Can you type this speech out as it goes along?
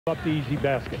up the easy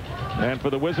basket. And for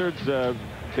the Wizards,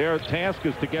 their task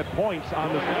is to get points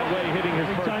on the way hitting his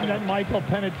Every first time that Michael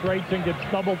penetrates and gets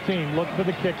double teamed, look for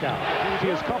the kick out. See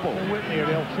his couple. Whitney,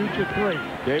 they'll shoot you three.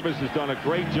 Davis has done a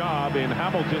great job in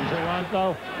Hamilton.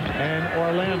 Toronto and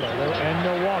Orlando and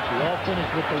Milwaukee all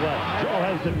finished with the West. Joe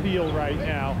has the feel right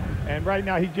now, and right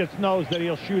now he just knows that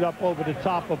he'll shoot up over the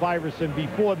top of Iverson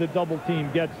before the double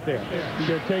team gets there.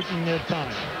 They're taking their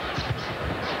time.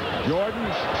 Jordan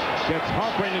gets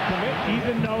heartbreaking to commit,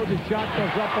 even though the shot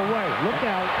goes up away. Look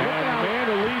out. Look and out. the man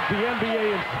who leads the NBA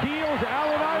in steals,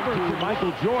 Allen Iverson.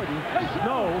 Michael Jordan.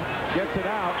 Snow gets it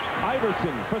out.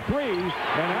 Iverson for three,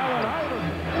 and Allen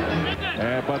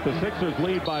Iverson. But the Sixers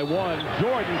lead by one.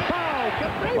 Jordan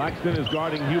fouled. Claxton is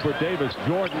guarding Hubert Davis.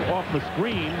 Jordan off the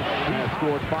screen has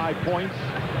scored 5 points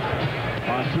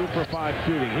on 2 for 5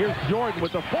 shooting. Here's Jordan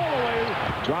with the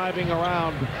fall-away, driving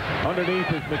around. Underneath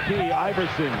is McKee.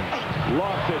 Iverson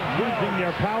lost it. Using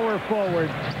their power forward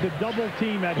to double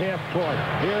team at half court.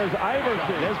 Here's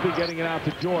Iverson. Esby getting it out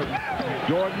to Jordan.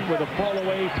 Jordan with a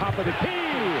fall-away, top of the key.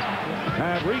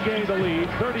 And regained the lead,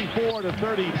 34 to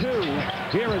 32.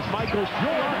 Here is Michael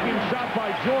Jordan. Shot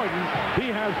by Jordan. He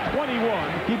has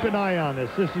 21. Keep an eye on this.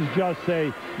 This is just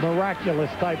a miraculous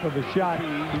type of a shot.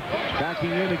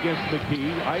 Backing in against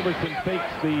McKee. Iverson fakes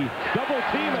the double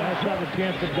team. That's not a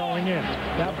chance of going in.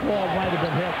 That ball might have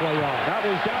been halfway off. That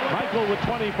was Michael with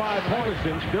 25 points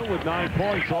and still with 9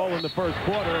 points all in the first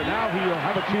quarter. And now he'll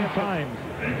have a chance. Times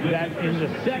that in the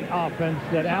set offense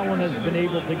that Allen has been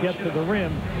able to get to the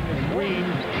rim. Green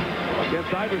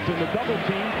against Iverson, the double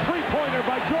team. Three-pointer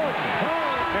by Jordan.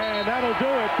 And that'll do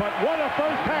it. But what a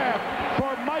first half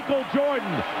for Michael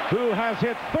Jordan, who has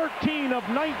hit 13 of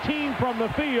 19 from the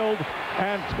field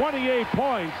and 28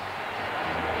 points.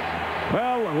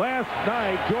 Well, last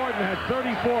night, Jordan had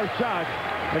 34 shots,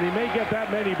 and he may get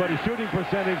that many, but his shooting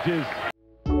percentage is